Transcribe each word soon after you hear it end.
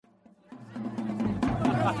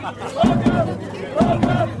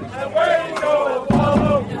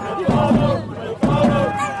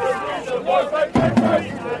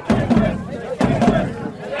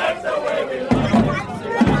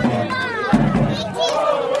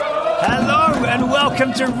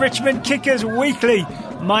Welcome to Richmond Kickers Weekly.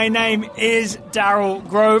 My name is Daryl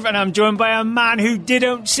Grove, and I'm joined by a man who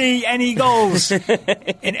didn't see any goals in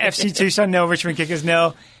FC Tucson 0, Richmond Kickers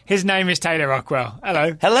 0. His name is Taylor Rockwell.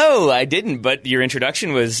 Hello. Hello. I didn't, but your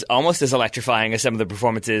introduction was almost as electrifying as some of the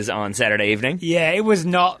performances on Saturday evening. Yeah, it was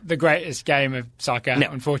not the greatest game of soccer,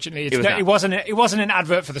 unfortunately. It wasn't an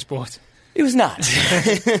advert for the sport. It was not.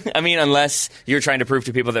 I mean, unless you're trying to prove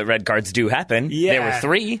to people that red cards do happen. Yeah. There were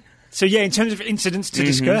 3. So, yeah, in terms of incidents to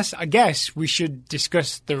discuss, I guess we should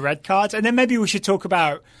discuss the red cards, and then maybe we should talk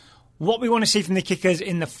about what we want to see from the Kickers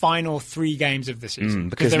in the final 3 games of the season.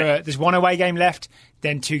 Because there's 1 away game left,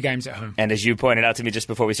 then 2 games at home. And as you pointed out to me just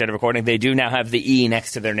before we started recording, they do now have the E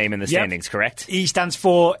next to their name in the standings, correct? E stands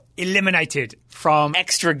for eliminated from...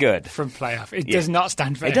 Extra good. From playoff. It does not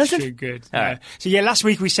stand for extra good. No. Right. So, yeah, last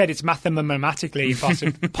week we said it's mathematically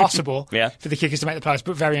possible for the Kickers to make the playoffs,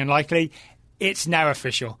 but very unlikely. It's now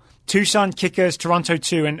official. Tucson, Kickers, Toronto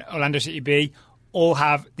 2 and Orlando City B all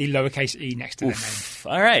have the lowercase e next to their name.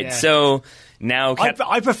 All right, so now...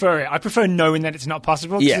 I prefer it. I prefer knowing that it's not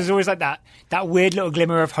possible, because there's always like that weird little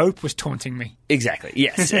glimmer of hope was taunting me. Exactly,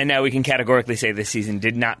 yes. And now we can categorically say this season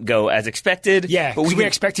did not go as expected. Yeah, but we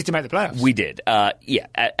expected to make the playoffs. We did. At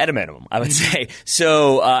a minimum, I would say.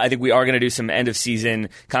 So I think we are going to do some end-of-season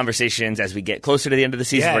conversations as we get closer to the end of the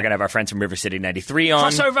season. We're going to have our friends from River City 93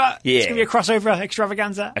 on. Crossover! Yeah. It's going to be a crossover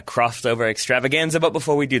extravaganza. A crossover extravaganza. But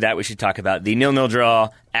before we do that, we should talk about the 0-0 draw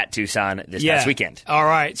at Tucson this past weekend. All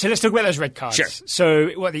right, so let's talk about those red cards. Sure. So,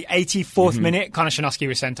 the 84th minute, Connor Shinosky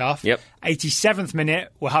was sent off. Yep. 87th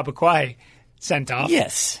minute, Wahab Akwai sent off.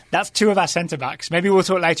 Yes. That's 2 of our centre-backs. Maybe we'll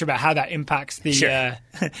talk later about how that impacts the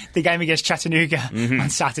the game against Chattanooga on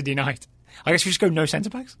Saturday night. I guess we just go no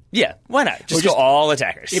centre-backs? Yeah, why not? Just go all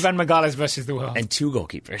attackers. Ivan Magales versus the world. And 2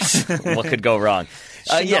 goalkeepers. What could go wrong?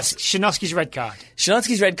 Yes. Shinosky's red card.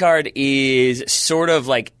 Shinosky's red card is sort of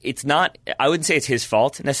like, it's not, I wouldn't say it's his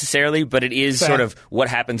fault necessarily, but it is sort of what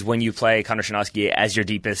happens when you play Connor Shinosky as your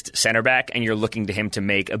deepest center back and you're looking to him to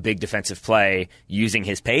make a big defensive play using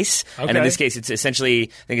his pace. Okay. And in this case, it's essentially,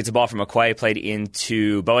 I think it's a ball from Akwai played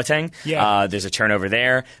into Boateng. Yeah. There's a turnover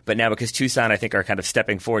there. But now because Tucson, I think, are kind of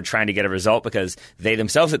stepping forward trying to get a result because they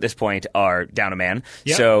themselves at this point are down a man.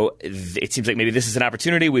 Yep. So it seems like maybe this is an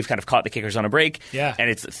opportunity. We've kind of caught the Kickers on a break. Yeah. And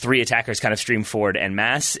it's 3 attackers kind of stream forward en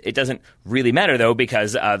masse. It doesn't really matter, though,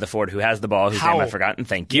 because the forward who has the ball, whose name I've forgotten,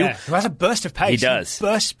 thank you. Yeah, who has a burst of pace. He does. He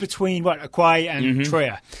bursts between, Akwai and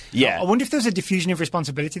Troyer. Yeah. I wonder if there was a diffusion of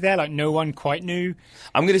responsibility there, like no one quite knew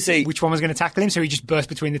I'm going to say which one was going to tackle him, so he just burst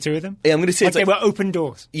between the 2 of them? Yeah, I'm going to say like they were open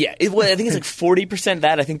doors. Yeah, I think it's like 40%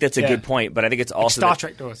 that. I think that's a good point, but I think it's also... Like Star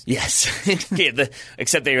Trek doors. Yes.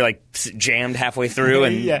 Except they were like jammed halfway through,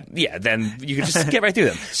 and then you could just get right through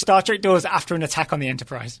them. Star Trek doors after an attack on the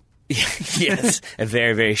Enterprise. Yes, a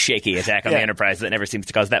very, very shaky attack on the Enterprise that never seems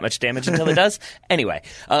to cause that much damage until it does. Anyway,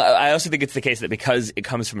 I also think it's the case that because it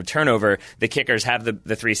comes from a turnover, the Kickers have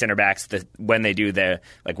the 3 center backs. When they do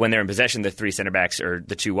when they're in possession, the 3 center backs or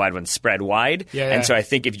the 2 wide ones spread wide. And so I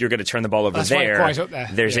think if you're going to turn the ball over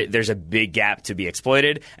there's a big gap to be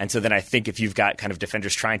exploited. And so then I think if you've got kind of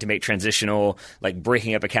defenders trying to make transitional, like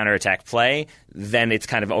breaking up a counterattack play, then it's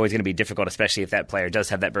kind of always going to be difficult, especially if that player does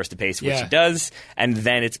have that burst of pace, which he does. And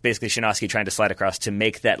then it's basically Shinosky trying to slide across to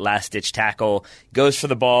make that last-ditch tackle, goes for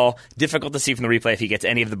the ball. Difficult to see from the replay if he gets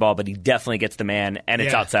any of the ball, but he definitely gets the man, and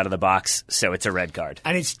it's outside of the box, so it's a red card.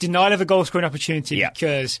 And it's denial of a goal-scoring opportunity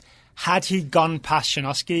because had he gone past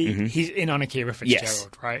Shinosky, he's in on Akira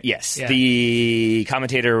Fitzgerald, right? Yes. Yeah. The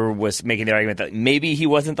commentator was making the argument that maybe he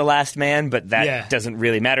wasn't the last man, but that doesn't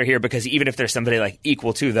really matter here because even if there's somebody like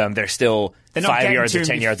equal to them, they're still 5 yards or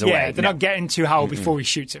 10 yards away. Yeah, they're not getting to Howell before he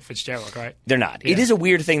shoots at Fitzgerald, right? They're not. Yeah. It is a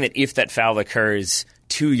weird thing that if that foul occurs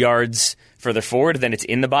 2 yards further forward, then it's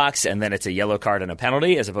in the box, and then it's a yellow card and a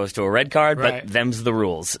penalty as opposed to a red card, but them's the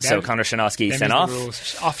rules. So Connor Shinosky sent off.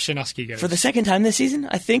 Off Shinosky goes. For the second time this season,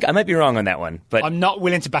 I think. I might be wrong on that one. But I'm not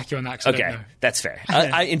willing to back you on that. Okay, that's fair.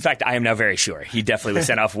 In fact, I am now very sure. He definitely was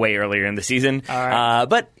sent off way earlier in the season. All right.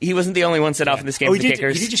 But he wasn't the only one sent off in this game for the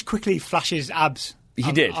Kickers. He did just quickly flash his abs.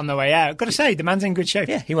 He did. On the way out. Got to say, the man's in good shape.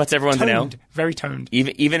 Yeah, he wants everyone to know. Very toned.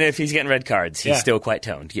 Even if he's getting red cards, he's still quite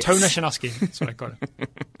toned. Yes. Toner Shinosky. That's what I call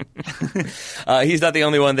it. He's not the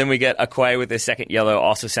only one. Then we get Akwai with his second yellow,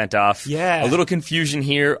 also sent off. Yeah. A little confusion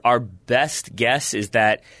here. Our best guess is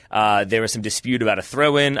that there was some dispute about a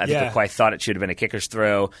throw-in. I think Akwai thought it should have been a Kicker's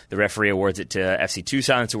throw. The referee awards it to FC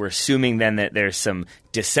Tucson, so we're assuming then that there's some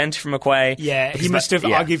dissent from McQuay. Yeah, he must have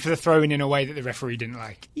argued for the throw-in a way that the referee didn't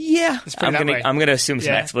like. Yeah, I'm going to assume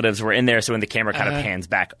some expletives were in there, so when the camera kind of pans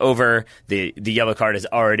back over, the yellow card is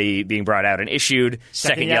already being brought out and issued.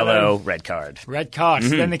 Second yellow, red card. Red card.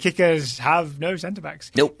 So then the kickers have no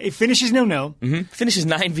centre-backs. Nope. It finishes 0-0. Finishes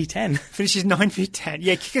 9v10. Finishes 9v10.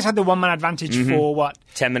 Yeah, kickers had the one-man advantage for, what?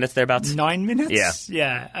 10 minutes thereabouts? 9 minutes?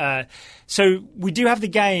 Yeah. So we do have the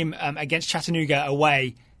game against Chattanooga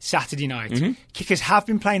away Saturday night. Kickers have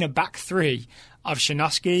been playing a back three of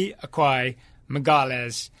Shanosky, Akwai,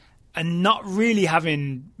 Megales, and not really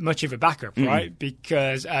having much of a backup, right?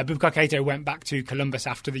 Because Bubakar Keita went back to Columbus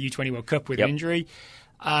after the U20 World Cup with an injury.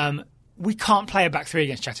 We can't play a back three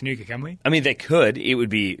against Chattanooga, can we? I mean, they could. It would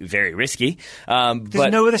be very risky.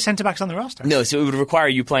 There's no other centre-backs on the roster. No, so it would require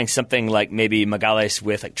you playing something like maybe Megales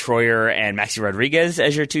with like Troyer and Maxi Rodriguez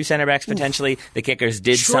as your two centre-backs potentially. The kickers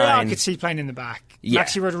did sign... Troyer I could see playing in the back. Yeah.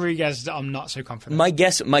 Maxi Rodriguez, I'm not so confident. My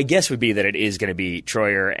guess would be that it is going to be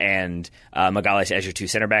Troyer and Megales as your two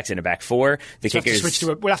centre-backs in a back four. We'll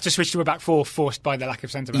have to switch to a back four forced by the lack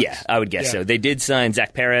of centre-backs. Yeah, I would guess so. They did sign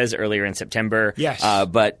Zach Perez earlier in September. Yes.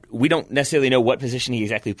 But we don't necessarily know what position he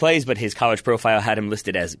exactly plays, but his college profile had him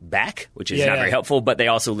listed as back, which is not very helpful, but they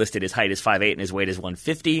also listed his height as 5'8" and his weight as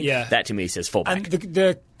 150. Yeah. That to me says fullback. And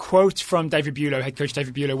the quote from David Bulow, head coach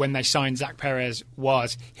David Bulow, when they signed Zach Perez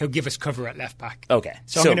was, he'll give us cover at left back. Okay.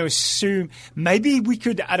 So I'm going to assume maybe we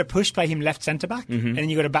could, at a push, play him left centre-back, and then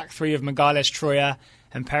you got a back three of Megales, Troyer,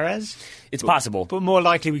 and Perez. It's possible. But more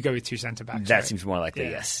likely we go with two centre-backs. That seems more likely,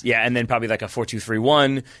 yes. Yeah, and then probably like a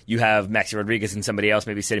 4-2-3-1. You have Maxi Rodriguez and somebody else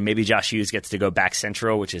maybe sitting. Maybe Josh Hughes gets to go back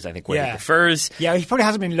central, which is, I think, what he prefers. Yeah, he probably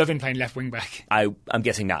hasn't been loving playing left wing back. I'm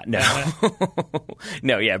guessing not, no.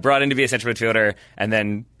 No, brought in to be a central midfielder and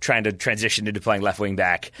then trying to transition into playing left wing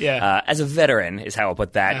back. Yeah. As a veteran, is how I'll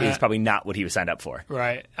put that, is probably not what he was signed up for.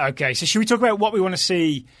 Right, okay. So should we talk about what we want to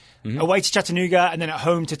see away to Chattanooga and then at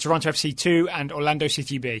home to Toronto FC 2 and Orlando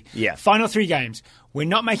CTB? Yeah. Final 3 games. We're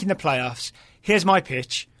not making the playoffs. Here's my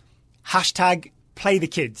pitch. Hashtag play the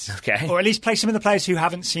kids. Okay. Or at least play some of the players who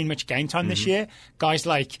haven't seen much game time this year. Guys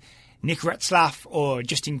like Nick Retzlaff or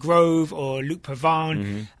Justin Grove or Luke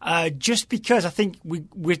Pavone. Just because I think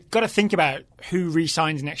we've got to think about who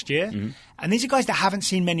re-signs next year. And these are guys that haven't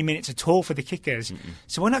seen many minutes at all for the kickers.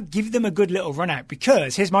 So why not give them a good little run out?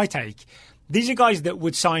 Because, here's my take, these are guys that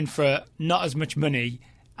would sign for not as much money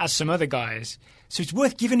as some other guys. So it's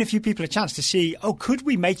worth giving a few people a chance to see, could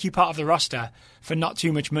we make you part of the roster for not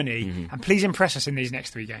too much money? And please impress us in these next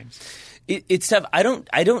 3 games. It's tough. I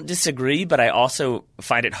don't disagree, but I also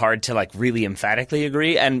find it hard to like really emphatically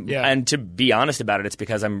agree. And to be honest about it, it's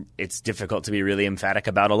because it's difficult to be really emphatic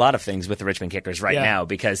about a lot of things with the Richmond Kickers right now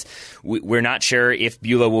because we're not sure if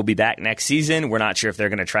Bulow will be back next season. We're not sure if they're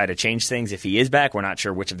going to try to change things if he is back. We're not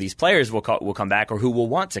sure which of these players will come back or who will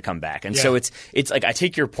want to come back. And so it's like I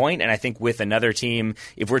take your point, and I think with another team,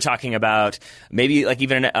 if we're talking about maybe like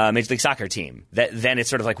even a Major League Soccer team, then it's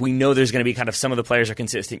sort of like we know there's going to be kind of some of the players are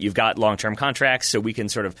consistent. You've got long-term contracts, so we can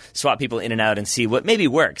sort of swap people in and out and see what maybe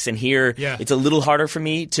works. And here, it's a little harder for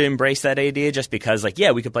me to embrace that idea just because, like,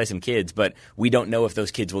 we could play some kids, but we don't know if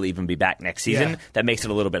those kids will even be back next season. That makes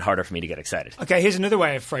it a little bit harder for me to get excited. Okay, here's another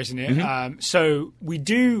way of phrasing it. So we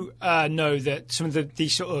do know that some of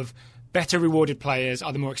these sort of better rewarded players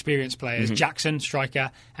are the more experienced players. Jackson,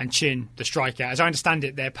 striker, and Chin, the striker. As I understand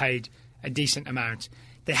it, they're paid a decent amount.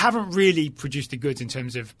 They haven't really produced the goods in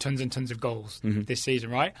terms of tons and tons of goals this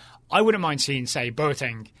season, right? I wouldn't mind seeing, say,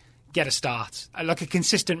 Boateng get a start, like a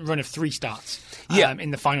consistent run of 3 starts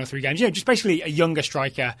in the final 3 games. Just basically a younger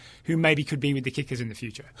striker who maybe could be with the Kickers in the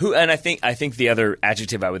future. And I think the other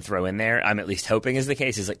adjective I would throw in there, I'm at least hoping is the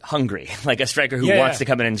case, is like hungry. Like a striker who wants to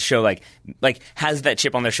come in and show like has that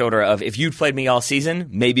chip on their shoulder of if you'd played me all season,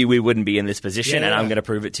 maybe we wouldn't be in this position, and I'm going to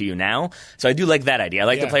prove it to you now. So I do like that idea. I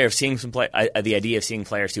like the idea of seeing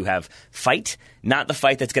players who have fight, not the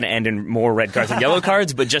fight that's going to end in more red cards and yellow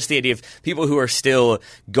cards, but just the idea of people who are still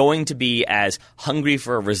going to be as hungry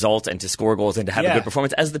for a result and to score goals and to have a good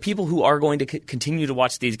performance as the people who are going to continue to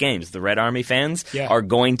watch these games. The Red Army fans are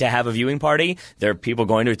going to have a viewing party. There are people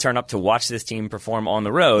going to turn up to watch this team perform on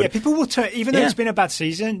the road. Yeah, people will turn, even though it's been a bad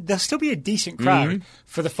season, there'll still be a decent crowd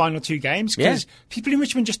for the final 2 games because people in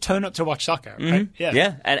Richmond just turn up to watch soccer. Right?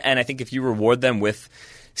 Yeah, and I think if you reward them with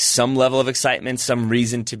some level of excitement, some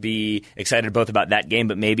reason to be excited both about that game,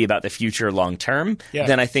 but maybe about the future long term,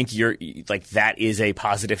 then I think that is a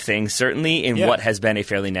positive thing, certainly in what has been a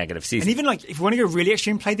fairly negative season. And even like if you want to go really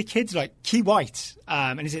extreme, play the kids like Key White,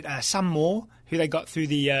 and is it Sam Moore who they got through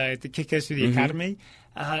the Kickers through the academy.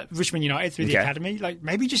 Richmond United through the academy. Like,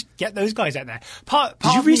 maybe just get those guys out there.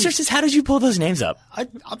 Did you research this? How did you pull those names up?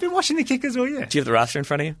 I've been watching the Kickers all year. Do you have the roster in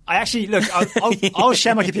front of you? I actually, look, I'll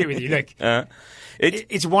share my computer with you. Look.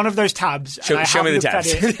 It's one of those tabs. Show me the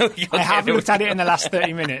tabs. I haven't looked at it in the last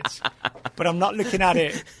 30 minutes, but I'm not looking at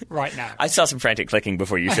it right now. I saw some frantic clicking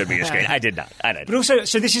before you showed me your screen. I did not. But also,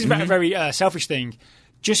 so this is a very selfish thing.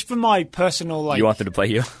 Just for my personal, like... You want them to play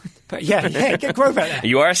you? But yeah, get Grove out there.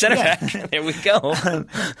 You are a centre back. There we go.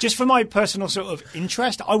 Just for my personal sort of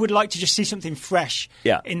interest, I would like to just see something fresh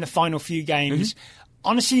in the final few games.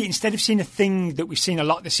 Honestly, instead of seeing a thing that we've seen a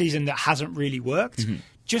lot this season that hasn't really worked,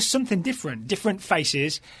 just something different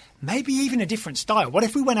faces, maybe even a different style. What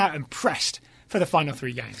if we went out and pressed for the final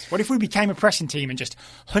 3 games? What if we became a pressing team and just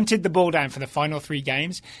hunted the ball down for the final 3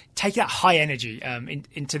 games? Take that high energy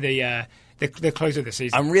into the close of the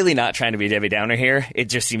season. I'm really not trying to be Debbie Downer here. It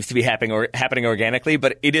just seems to be happening organically,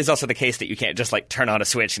 but it is also the case that you can't just like turn on a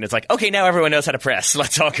switch and it's like, okay, now everyone knows how to press.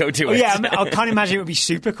 Let's all go do it. Yeah, I can't imagine it would be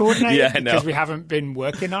super coordinated because we haven't been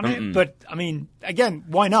working on it. But, I mean, again,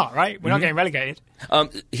 why not, right? We're not getting relegated.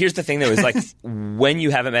 Here's the thing, though, is like when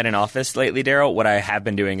you haven't been in office lately, Daryl, what I have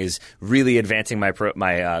been doing is really advancing my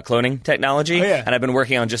cloning technology. And I've been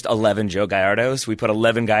working on just 11 Joe Gallardos. We put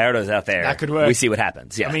 11 Gallardos out there. That could work. We see what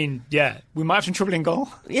happens. Yeah. I mean, we might have some trouble in goal.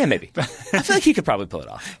 Yeah, maybe. I feel like he could probably pull it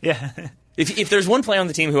off. Yeah. If there's one player on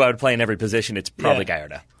the team who I would play in every position, it's probably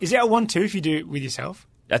Gallardo. Is it a 1-2 if you do it with yourself?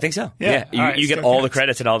 I think so. Yeah. You get all the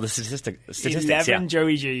credits and all the statistics. 11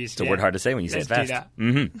 Joey G's. It's a word hard to say when you say it fast.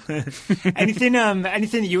 Do that. Anything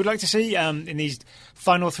that you would like to see in these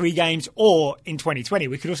final 3 games or in 2020?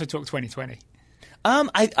 We could also talk 2020.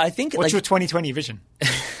 I think... What's your 2020 vision?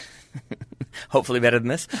 Hopefully better than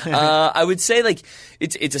this. I would say like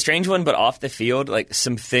it's a strange one, but off the field, like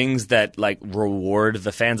some things that like reward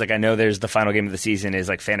the fans. Like I know there's the final game of the season is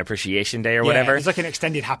like Fan Appreciation Day or whatever. It's like an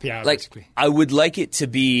extended happy hour. Like basically. I would like it to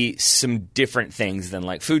be some different things than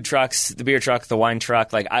like food trucks, the beer truck, the wine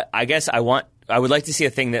truck. Like I guess I would like to see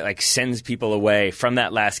a thing that like sends people away from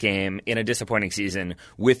that last game in a disappointing season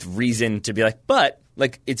with reason to be like, but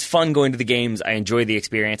like it's fun going to the games. I enjoy the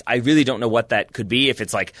experience. I really don't know what that could be. If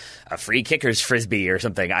it's like a free kicker's frisbee or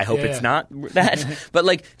something, I hope it's not that. But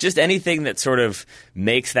like just anything that sort of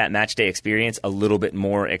makes that match day experience a little bit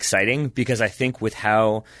more exciting, because I think with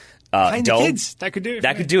how playing the kids, that could do it.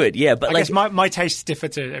 That could do it, yeah. But I guess my tastes differ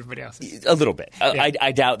to everybody else's. A little bit.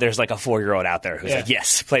 I doubt there's like a 4-year-old out there who's like,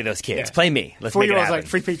 yes, play those kids, play me. Let's make it happen. 4-year-olds like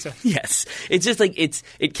free pizza. Yes, it's just like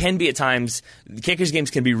it can be at times. The Kickers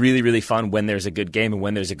games can be really really fun when there's a good game and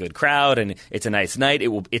when there's a good crowd and it's a nice night.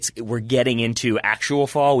 We're getting into actual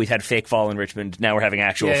fall. We've had fake fall in Richmond. Now we're having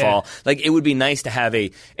actual fall. Like it would be nice to have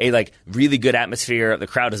a like really good atmosphere. The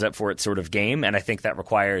crowd is up for it sort of game, and I think that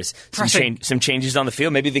requires some changes on the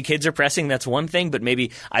field. Maybe the kids are pressing, that's one thing, but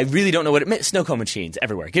maybe I really don't know what it meant. Snow cone machines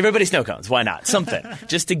everywhere. Give everybody snow cones. Why not? Something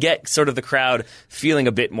just to get sort of the crowd feeling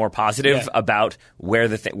a bit more positive about where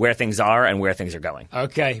things are and where things are going.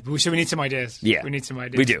 Okay, so we need some ideas. Yeah, we need some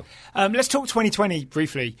ideas. We do. Let's talk 2020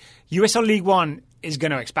 briefly. USL League One is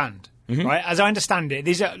going to expand. Right, as I understand it,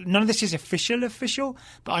 none of this is official,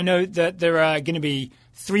 but I know that there are going to be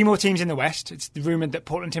 3 more teams in the West. It's rumoured that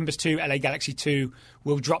Portland Timbers 2, LA Galaxy 2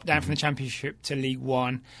 will drop down from the Championship to League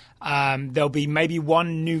One. There'll be maybe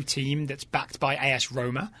 1 new team that's backed by AS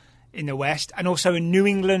Roma in the West, and also a New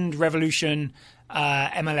England Revolution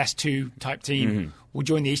MLS 2 type team will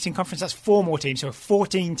join the Eastern Conference. That's 4 more teams, so a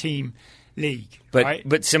 14-team league.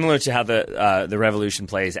 But similar to how the Revolution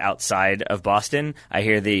plays outside of Boston, I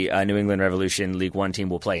hear the New England Revolution League One team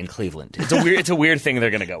will play in Cleveland. It's a weird thing they're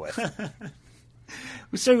going to go with.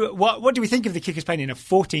 So what do we think of the Kickers playing in a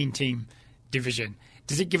 14-team division?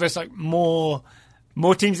 Does it give us like more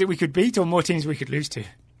teams that we could beat or more teams we could lose to?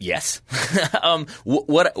 Yes.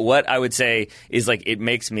 What I would say is like it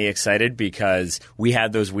makes me excited because we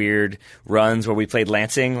had those weird runs where we played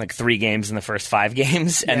Lansing like 3 games in the first 5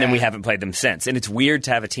 games and then we haven't played them since. And it's weird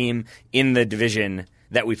to have a team in the division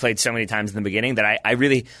that we played so many times in the beginning that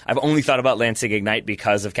I've only thought about Lansing Ignite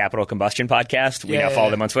because of Capital Combustion Podcast. We now follow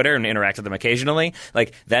them on Twitter and interact with them occasionally.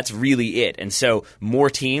 Like, that's really it. And so more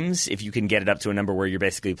teams, if you can get it up to a number where you're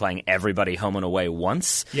basically playing everybody home and away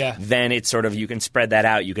once, then it's sort of, you can spread that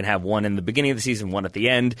out. You can have 1 in the beginning of the season, 1 at the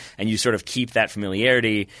end, and you sort of keep that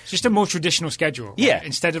familiarity. It's just a more traditional schedule. Right? Yeah.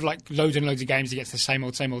 Instead of like loads and loads of games against the same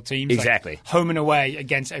old teams. Exactly. Like home and away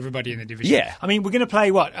against everybody in the division. Yeah. I mean, we're going to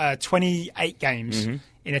play, 28 games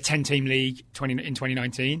in a 10-team league in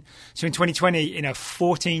 2019. So in 2020, in a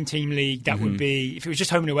 14-team league, that would be, if it was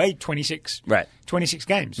just home and away, 26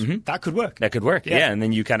 games. That could work. That could work, yeah. And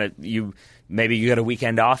then maybe you got a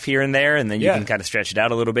weekend off here and there, and then you can kind of stretch it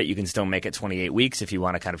out a little bit. You can still make it 28 weeks if you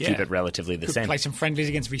want to kind of keep it relatively the same. Play some friendlies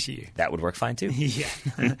against VCU. That would work fine, too. Yeah.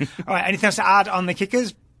 All right, anything else to add on the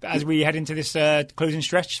kickers as we head into this closing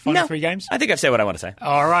stretch, final 3 games? I think I've said what I want to say.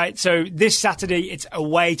 All right, so this Saturday, it's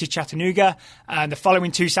away to Chattanooga. And the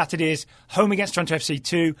following 2 Saturdays, home against Toronto FC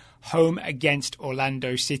 2, home against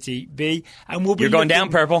Orlando City B. And You're going down,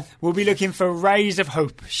 Purple. We'll be looking for rays of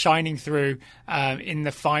hope shining through in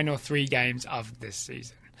the final 3 games of this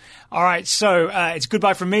season. All right, so it's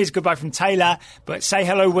goodbye from me, it's goodbye from Taylor, but say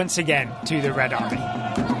hello once again to the Red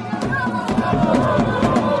Army.